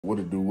What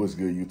it do? What's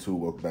good, YouTube?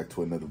 Welcome back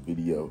to another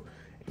video.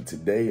 And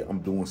today I'm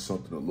doing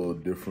something a little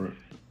different.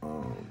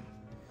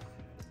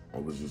 I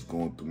was just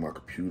going through my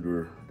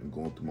computer and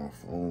going through my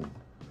phone,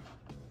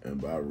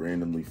 and I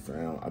randomly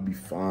found I be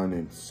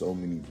finding so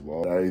many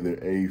vlogs. I either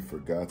A,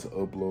 forgot to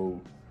upload,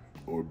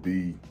 or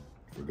B,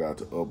 forgot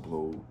to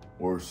upload,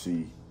 or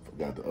C,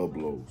 forgot to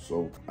upload.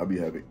 So I be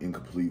having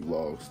incomplete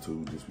vlogs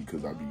too, just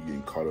because I be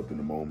getting caught up in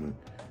the moment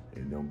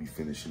and don't be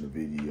finishing the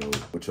video,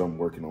 which I'm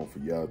working on for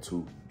y'all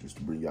too, just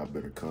to bring y'all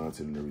better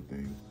content and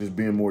everything. Just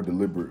being more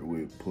deliberate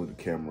with pulling the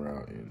camera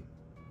out and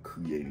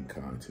creating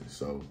content.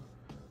 So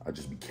I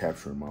just be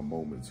capturing my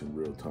moments in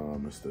real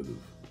time instead of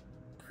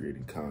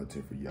creating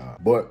content for y'all.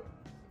 But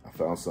I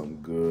found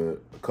something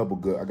good, a couple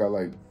good. I got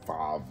like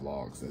 5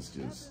 vlogs that's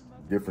just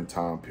different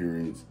time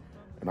periods,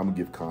 and I'm gonna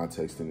give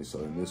context in it. So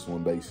in this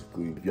one,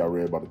 basically, if y'all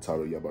read about the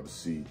title, y'all about to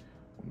see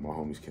when my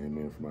homies came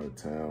in from out of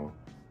town.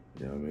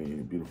 You know what I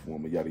mean? Beautiful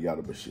woman, yada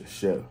yada, but she a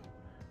chef.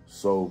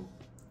 So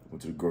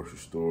went to the grocery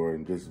store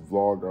and just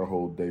vlogged our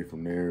whole day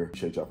from there.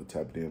 Appreciate y'all for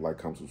tapping in, like,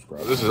 comment,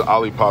 subscribe. This is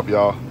Olipop,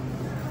 y'all.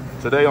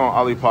 Today on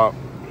Olipop,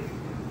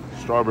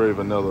 strawberry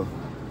vanilla.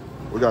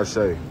 We got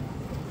Shay.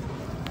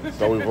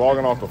 So we're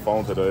vlogging off the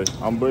phone today.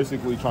 I'm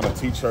basically trying to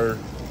teach her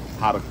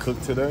how to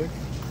cook today.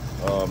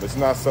 It's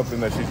not something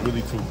that she's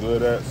really too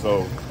good at,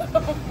 so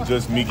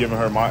just me giving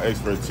her my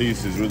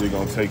expertise is really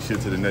gonna take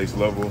shit to the next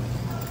level.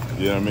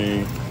 You know what I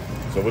mean?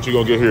 So what you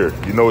gonna get here?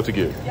 You know what to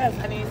get? Yes,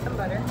 I need some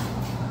butter.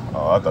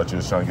 Oh, I thought you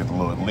was trying to get the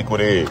little liquid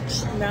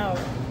eggs. No,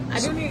 I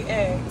do need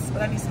eggs,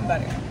 but I need some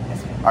butter.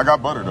 I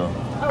got butter though.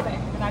 Okay,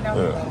 and I don't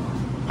need butter.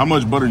 How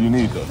much butter you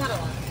need though? Not a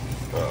lot.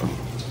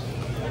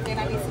 And then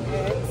I need some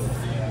eggs.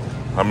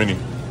 How many?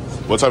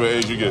 What type of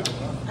eggs you get?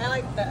 I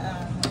like the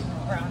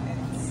brown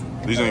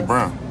eggs. These ain't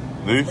brown.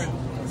 These?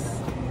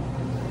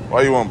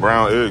 Why you want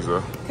brown eggs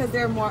though? Because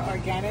they're more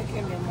organic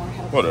and they're more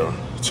healthy. Whatever.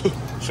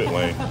 Shit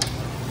lame.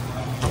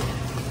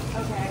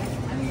 Okay,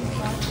 I need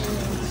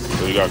sausage.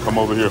 So you gotta come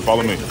over here.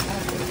 Follow me.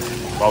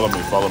 Follow me.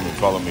 Follow me.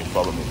 Follow me.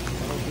 Follow me.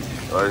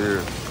 Right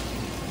here.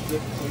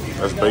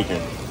 That's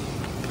bacon.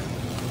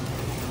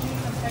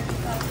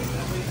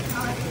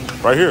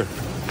 Right here.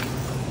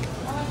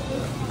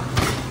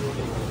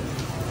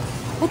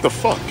 What the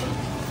fuck?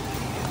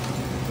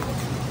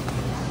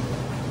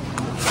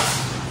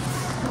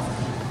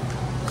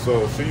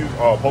 So she used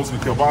Polska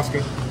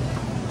kielbasa?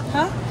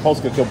 Huh?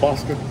 Polska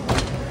kielbasa.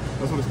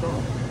 That's what it's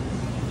called.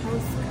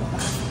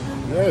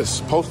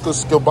 Yes, Polska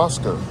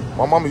kielbasa.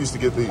 My mama used to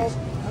get these.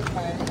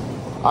 Okay.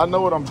 I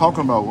know what I'm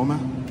talking about, woman.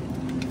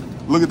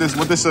 Look at this,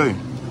 what they say.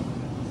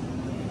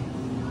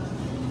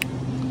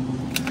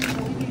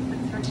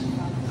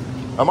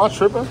 Am I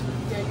tripping?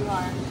 Yeah, you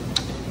are.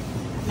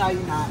 No,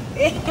 you're not.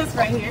 It's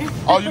right here.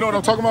 Oh, you know what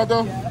I'm talking about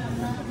though?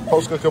 Yeah.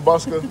 Polska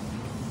kielbasa.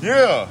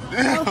 Yeah.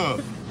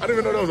 I didn't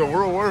even know that was a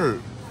real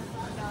word.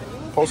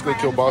 Polska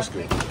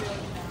kielbasa.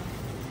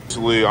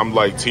 Actually, I'm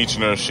like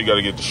teaching her she got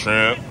to get the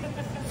shrimp,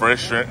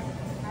 fresh shrimp.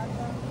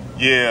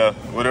 Yeah,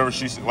 whatever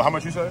she said. Well, how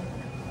much you say?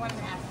 1.5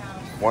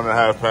 pounds.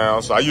 1.5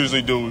 pounds. So I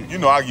usually do, you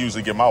know, I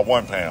usually get my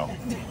 1 pound,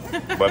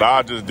 but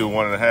I just do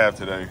 1.5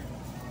 today.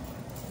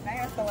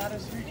 That's a lot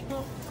of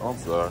shrimp. I'm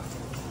sorry.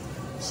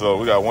 So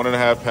we got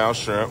 1.5 pound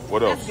shrimp.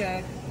 What else?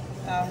 That's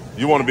good.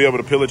 You want to be able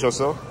to peel it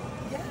yourself?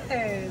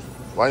 Yes.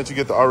 Why didn't you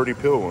get the already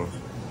peeled ones?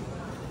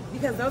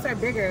 Because those are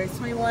bigger. It's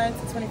 21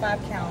 to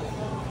 25 count.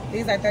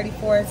 These are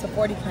 34 to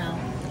 40 count.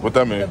 What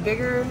that mean? The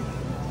bigger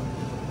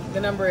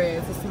the number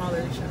is, the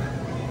smaller the shrimp.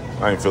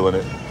 I ain't feeling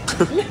it.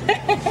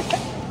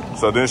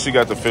 So then she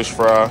got the fish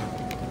fry.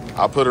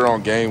 I put her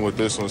on game with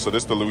this one. So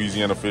this is the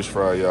Louisiana fish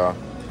fry, y'all.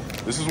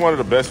 This is one of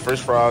the best fish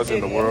fries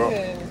in the world.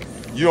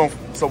 You don't.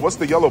 So what's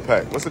the yellow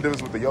pack? What's the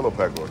difference with the yellow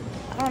pack one?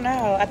 I don't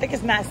know. I think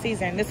it's not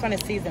seasoned. This one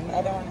is seasoned. The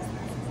other one is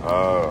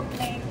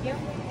seasoned. Thank you.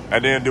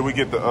 And then did we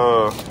get the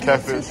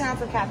catfish? 2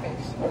 pounds of catfish.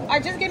 Or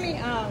just give me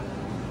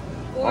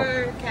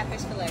 4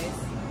 catfish fillets.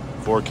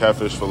 4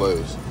 catfish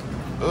fillets.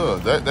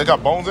 Ugh, that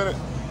got bones in it?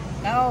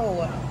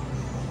 No.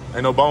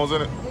 Ain't no bones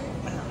in it?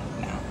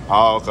 No.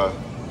 Oh, okay.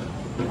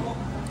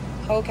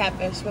 Whole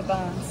catfish with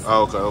bones.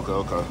 Oh,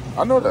 okay.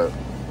 I know that.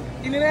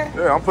 You knew that?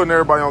 Yeah, I'm putting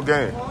everybody on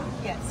game.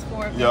 Yes,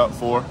 4. Yep,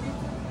 4.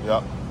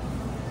 Yep.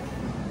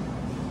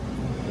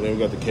 And then we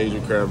got the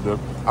Cajun crab dip.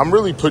 I'm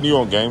really putting you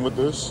on game with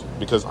this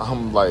because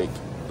I'm like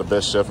the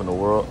best chef in the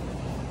world.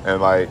 And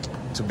like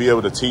to be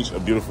able to teach a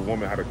beautiful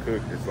woman how to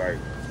cook is like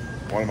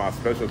one of my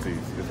specialties.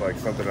 It's like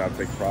something that I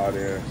take pride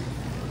in.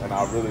 And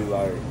I really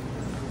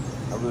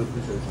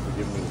appreciate you for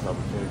giving me this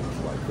opportunity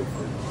to like cook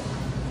for you.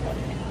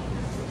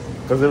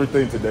 Because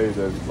everything today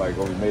that's like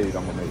only made,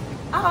 I'm gonna make.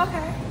 Oh,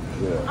 okay.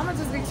 Yeah. I'm gonna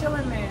just be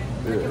chilling, man.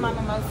 Drinking my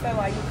mimosa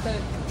while you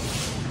cook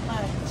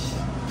lunch.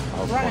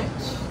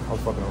 Brunch. I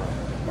was fucking around.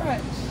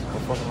 Brunch. I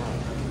was fucking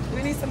around.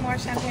 We need some more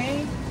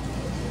champagne.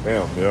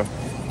 Damn, yeah.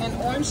 And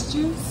orange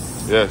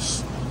juice.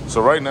 Yes.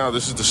 So right now,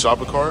 this is the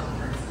shopping cart.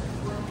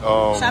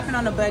 Shopping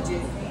on a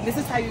budget. This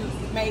is how you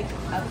make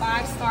a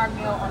 5-star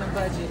meal on a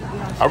budget.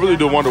 I really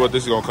do wonder what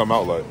this is gonna come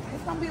out like.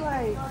 It's gonna be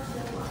like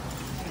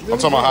I'm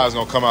talking about how it's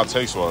gonna come out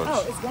taste-wise.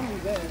 Oh, it's gonna be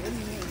good. What do you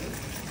mean?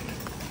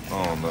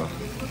 I don't know.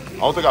 I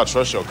don't think I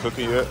trust your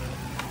cooking yet.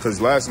 Cause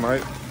last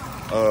night,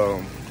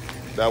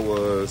 that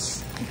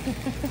was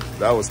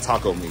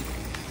taco meat.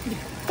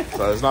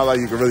 So it's not like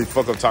you can really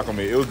fuck up taco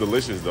meat. It was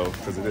delicious though,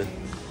 cause it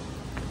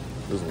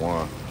was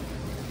wine.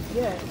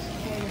 Yeah,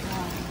 champagne is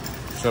wine.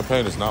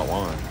 Champagne is not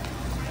wine.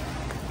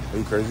 Are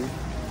you crazy?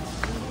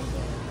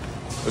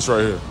 It's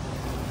right here.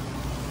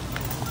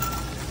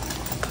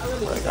 Oh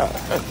my God.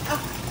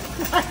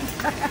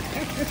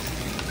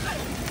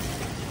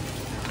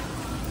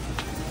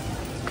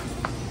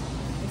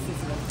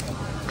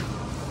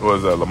 What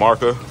is that, La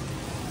Marca?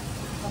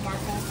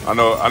 I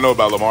know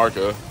about La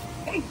Marca.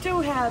 They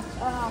do have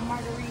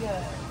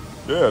margarita.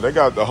 Yeah, they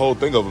got the whole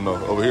thing of them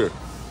though, over here.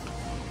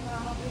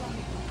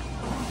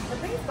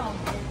 But these don't.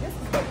 This is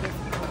what gets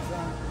people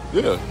drunk.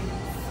 Yeah.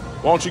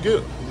 Why don't you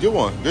get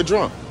one? Get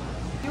drunk.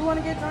 You want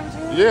to get drunk,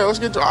 Jim? Yeah, let's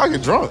get drunk. I'll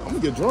get drunk. I'm gonna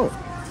get drunk.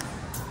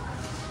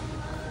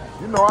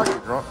 You know I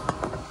get drunk.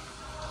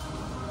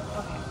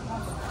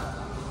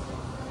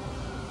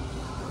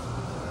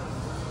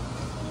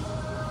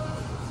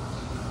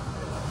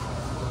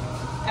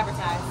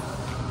 Advertise.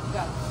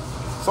 Go.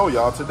 So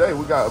y'all, today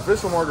we got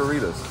official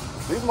margaritas.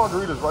 These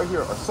margaritas right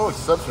here are so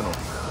exceptional.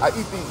 I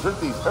drink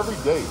these every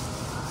day.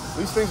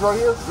 These things right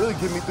here really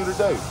get me through the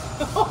day.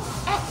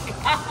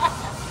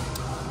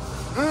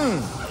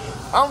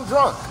 I'm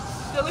drunk.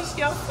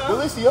 Delicioso.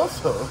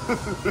 Delicioso.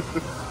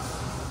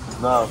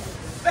 Nah.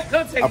 They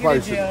gonna take I you probably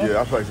to should. jail.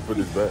 Yeah, I probably should put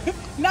this back.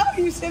 No,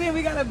 you shouldn't.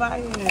 We gotta buy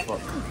it.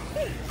 Fuck.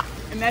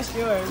 And that's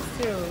yours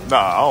too. Nah,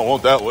 I don't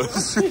want that one.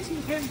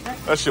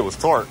 That shit was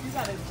tart. You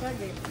gotta chug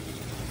it.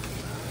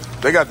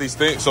 They got these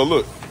things. So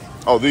look.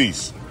 Oh,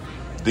 these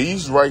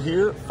right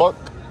here. Fuck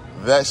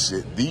that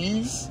shit.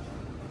 These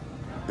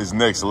is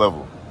next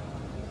level.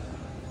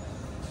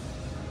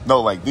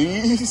 No, like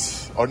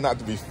these are not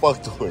to be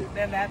fucked with.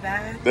 They're that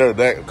bad? They're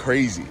that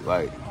crazy.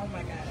 Like, Oh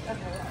my God.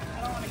 Okay,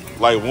 I don't want to get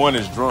like one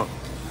is drunk.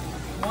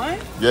 one?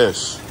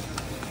 Yes.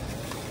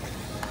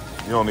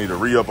 You don't need to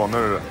re-up on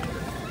none of that.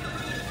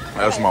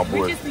 That's my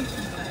boy. We just need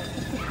some.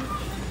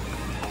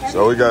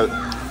 So we got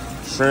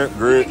shrimp, You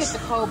grits.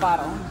 get the cold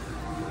bottle.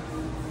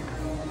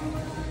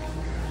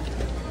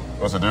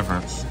 What's the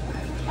difference?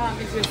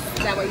 It's just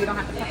that way you don't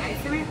have to put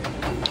ice in it.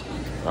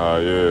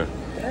 Yeah.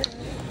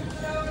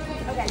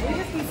 Okay, we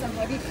just need some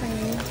heavy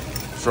cream.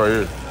 It's right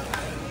here.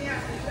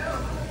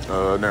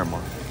 Never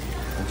mind.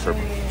 I'm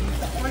tripping. And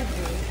the orange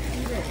juice.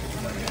 And grits.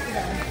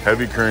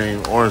 Heavy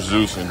cream, orange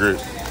juice, and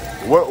grits.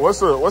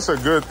 What's a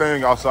good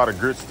thing outside of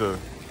grits to?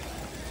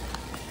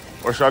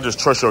 Or should I just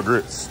trust your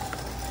grits?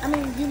 I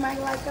mean, you might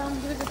like them.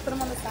 You would just put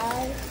them on the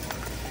side.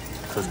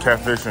 Cause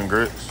catfish and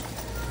grits,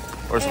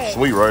 or some Eggs.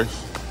 sweet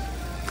rice.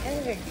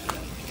 Eggs.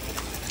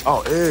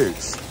 Oh,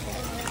 eggs.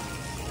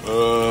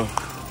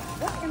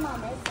 What's in my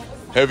mess?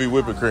 Heavy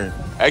whipping cream.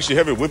 Actually,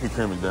 heavy whipping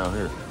cream is down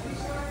here.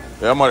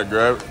 Yeah, I might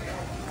grab it.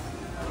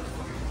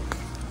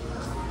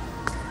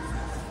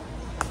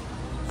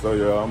 So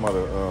yeah, I'm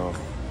gonna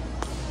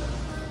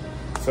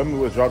tell me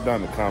what drop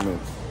down in the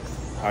comments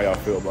how y'all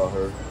feel about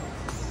her.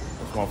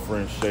 That's my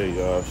friend Shay,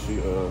 y'all. She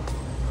her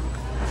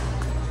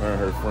and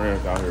her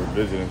friends out here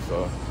visiting,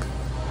 so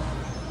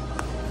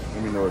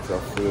let me know what y'all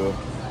feel.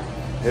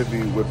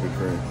 Heavy whipping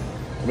cream.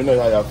 Let me know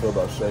how y'all feel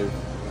about Shay.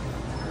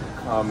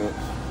 Comments.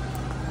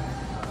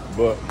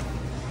 But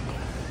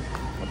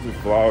I'm just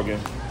vlogging.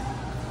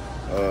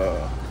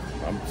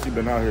 She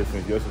been out here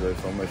since yesterday,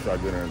 so I'll make sure I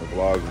get her in the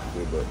vlogs and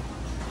shit, but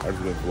I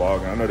just been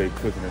vlogging. I know they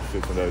cooking and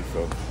shit today,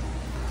 so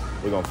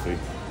we're gonna see.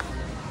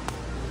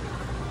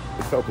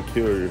 It's so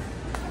peculiar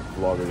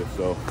vlogging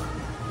yourself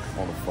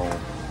on the phone.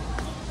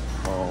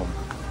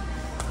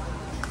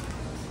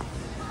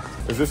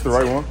 Is this the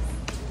right one?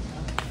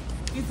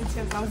 These are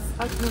chips. I was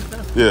fucking with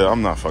them. Yeah,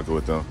 I'm not fucking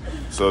with them.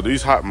 So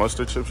these hot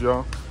mustard chips,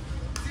 y'all.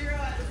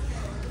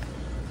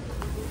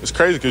 It's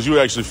crazy because you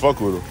actually fuck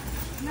with them.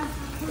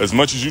 As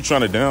much as you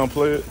trying to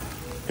downplay it,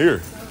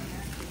 here.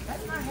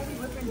 That's not heavy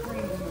whipping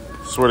cream.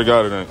 Swear to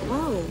God it ain't.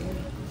 Whoa.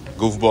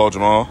 Goofball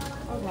Jamal.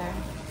 Okay.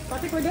 So I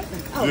think we're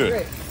different. Oh, Yeah.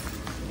 grits.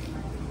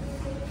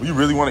 You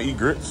really want to eat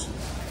grits?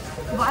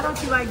 Why don't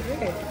you like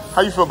grits?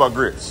 How you feel about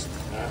grits?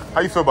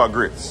 How you feel about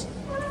grits?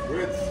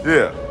 Grits?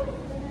 Yeah.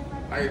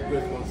 I eat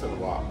grits once in a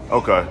while.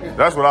 Okay.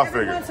 That's what I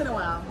Every figured. once in a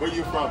while. Where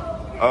you from?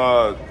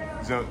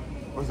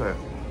 What's that?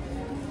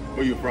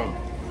 Where you from?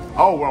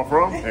 Oh, where I'm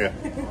from? Yeah.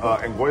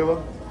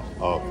 Anguilla.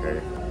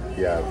 Okay.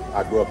 Yeah,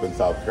 I grew up in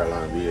South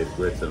Carolina. We ate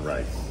grits and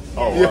rice.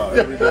 Oh, wow.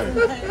 Every day.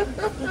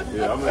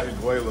 Yeah, I'm in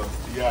Anguilla.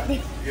 Yeah.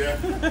 Yeah.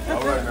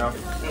 All right now.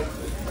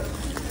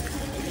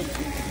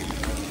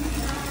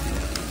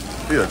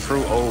 He a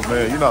true old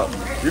man.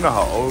 You know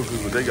how old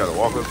people, they gotta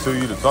walk up to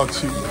you to talk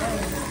to you.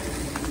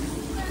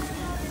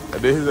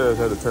 And then his ass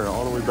had to turn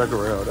all the way back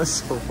around. That's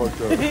so fucked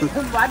up.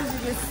 Why did you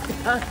get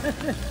stuck?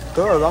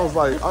 Cause I was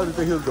like, I didn't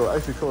think he was gonna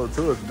actually come up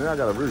to us. And then I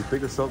gotta really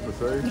think of something to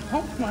say.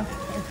 Oh my.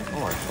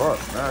 I'm like, fuck.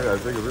 Now I gotta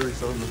think of really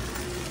something to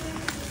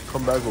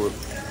come back with.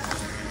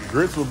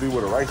 Grits will be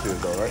where the rice is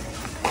though, right?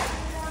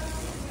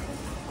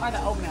 Or the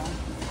oatmeal.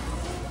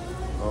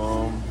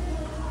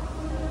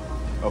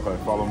 Okay,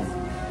 follow me.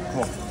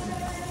 Come on.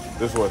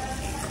 This way.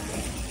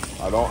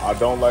 I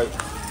don't like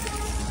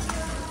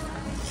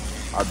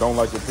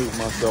to repeat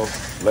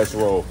myself. Let's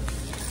roll.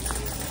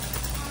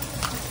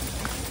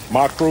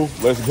 My crew,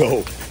 let's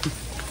go.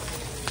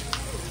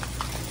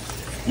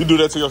 You do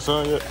that to your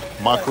son yet?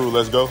 My crew,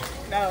 let's go?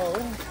 No.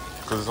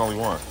 Because it's only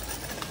one.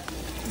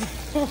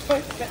 What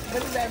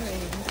does that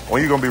mean?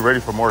 When you going to be ready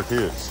for more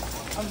kids?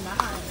 I'm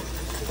not.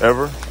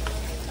 Ever?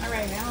 Not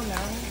right now, no.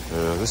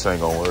 Yeah, this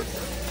ain't going to work.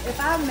 If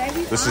I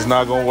maybe This is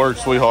not going to work,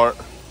 sweetheart.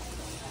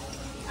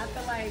 I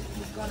feel like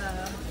he's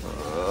gonna.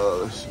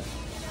 Let's see.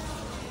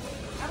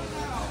 I don't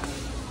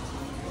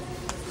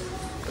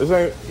know. This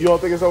ain't, you don't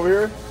think it's over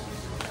here?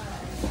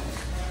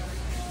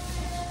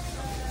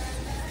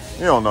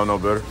 You don't know no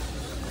better.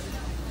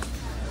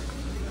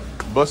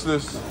 Bust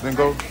this, then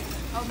go.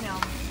 Oh no.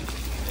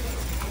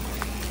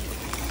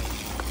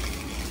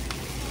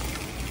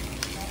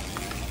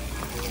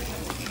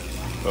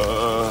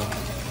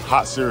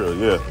 Hot cereal,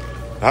 yeah.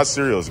 Hot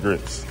cereal is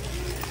grits.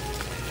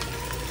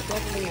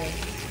 Definitely is.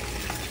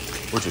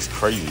 Which is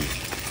crazy.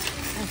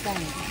 I'm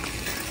saying.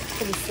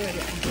 Pretty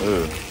cereal.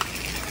 Yeah.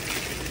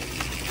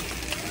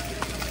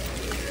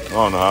 I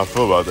don't know how I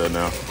feel about that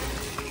now.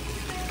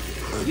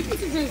 You need to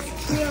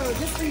just chill,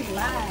 just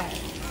relax.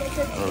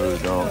 I really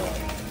don't.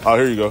 Oh,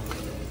 here you go.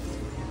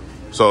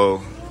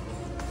 So,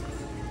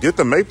 get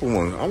the maple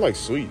one. I like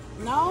sweet.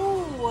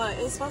 No,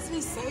 it's supposed to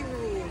be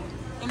savory.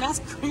 And that's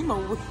cream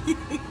of wheat.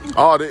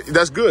 Oh,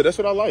 that's good. That's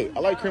what I like. I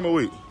like cream of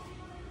wheat.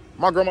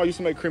 My grandma used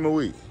to make cream of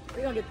wheat.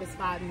 We're gonna get this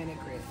 5-minute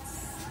grits.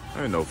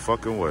 Ain't no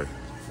fucking way.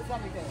 It's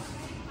gonna be good.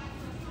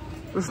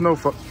 There's no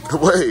fucking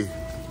way.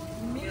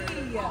 Me.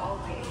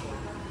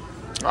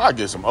 I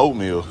get some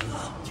oatmeal.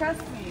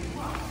 Trust me.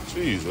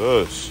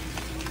 Jesus.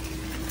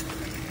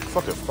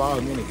 Fucking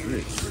 5-minute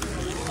grits.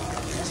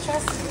 Just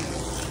trust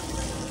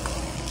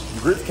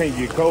me. Grits can't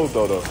get cold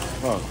though,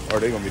 huh? Or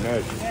they gonna be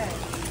nasty. Yeah.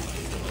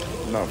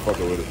 I'm not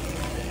fucking with it.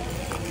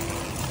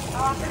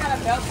 Oh, I forgot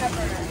a bell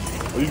pepper.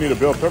 What do you need a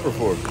bell pepper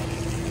for? The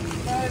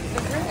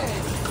grits.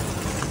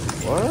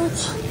 What?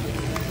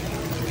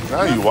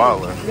 Now you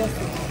wildin'. Yes.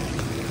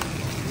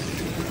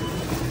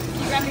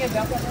 You got me a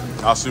bell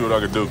pepper? I'll see what I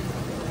can do.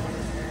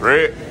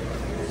 Red.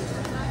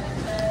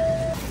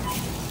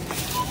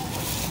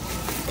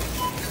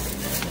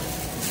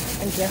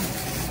 Thank you.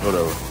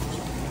 Whatever.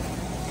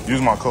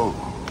 Use my code.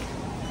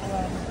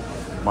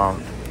 My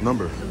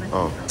number.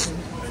 Oh.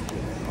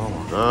 Oh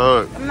my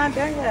God. I'm not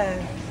done yet.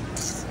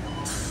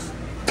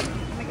 Let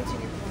me get you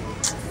your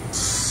point.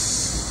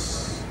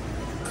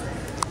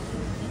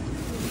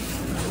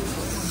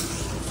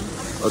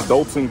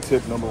 Adulting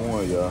tip number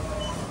 1, y'all.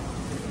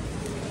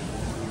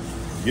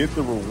 Get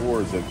the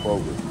rewards at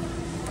Kroger. Is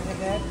it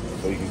good?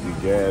 So you can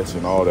get gas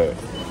and all that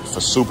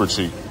for super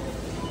cheap.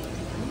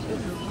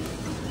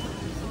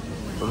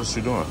 What is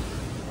she doing? I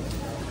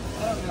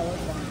don't know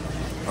what's going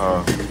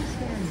on.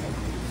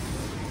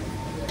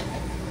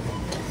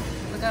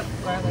 Look up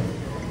garlic.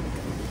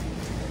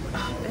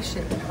 Oh, this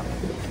shit.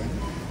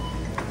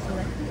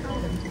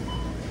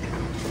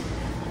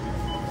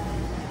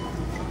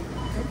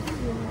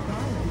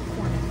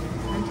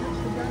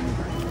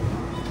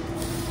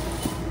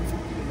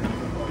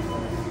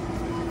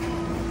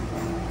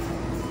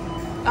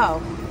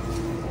 Oh.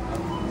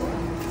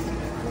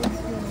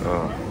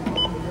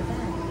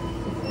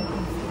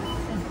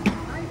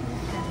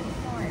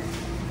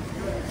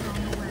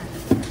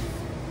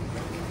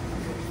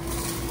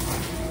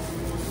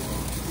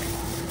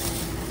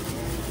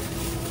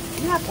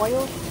 You have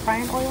oil?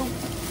 Frying oil?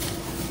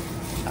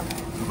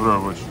 Put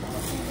on with you.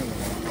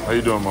 How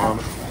you doing,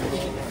 Muhammad?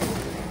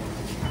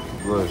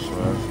 Bless,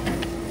 man.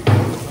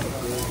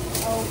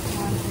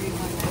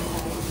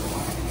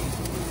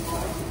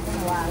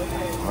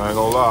 I ain't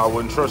gonna lie, I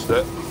wouldn't trust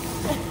that.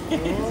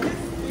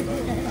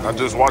 I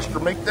just watched her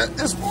make that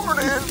this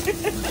morning.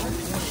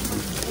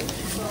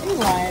 You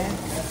lying.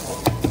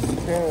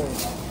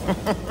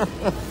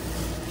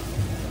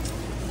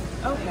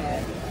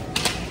 Okay.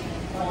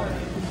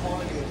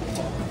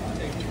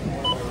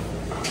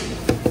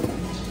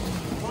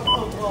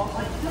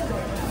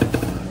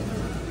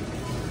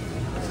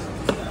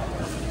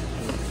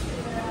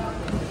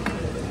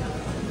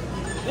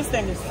 This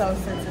thing is so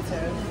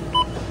sensitive.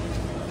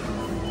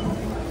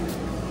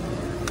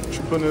 What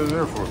you putting it in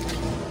there for?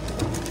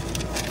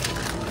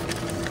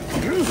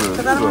 You're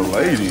a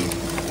lady.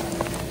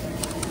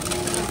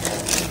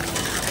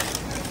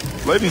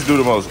 Ladies do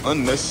the most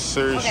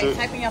unnecessary Okay, shit.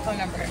 type in your phone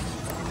number.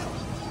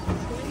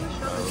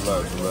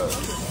 Relax, relax.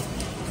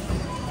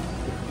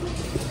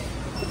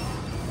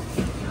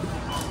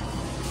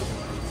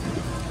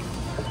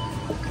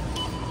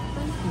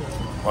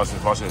 Watch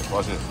it, watch it,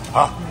 watch it.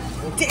 Ha!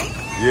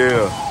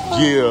 Yeah,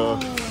 yeah,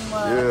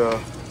 yeah,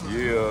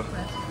 yeah.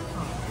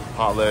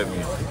 Holla at me.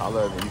 Holla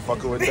at me. You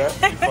fucking with that?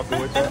 You fucking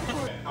with that?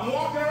 I'm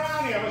walking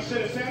around here. I'm a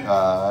citizen.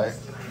 Alright.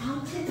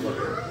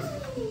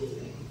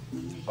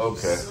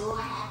 Okay.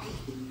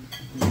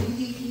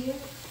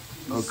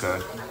 Okay.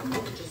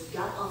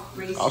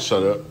 I'll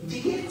shut up.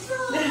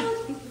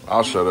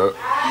 I'll shut up.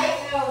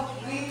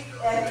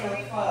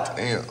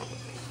 Damn.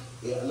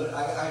 Yeah, look,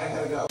 I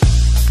gotta go.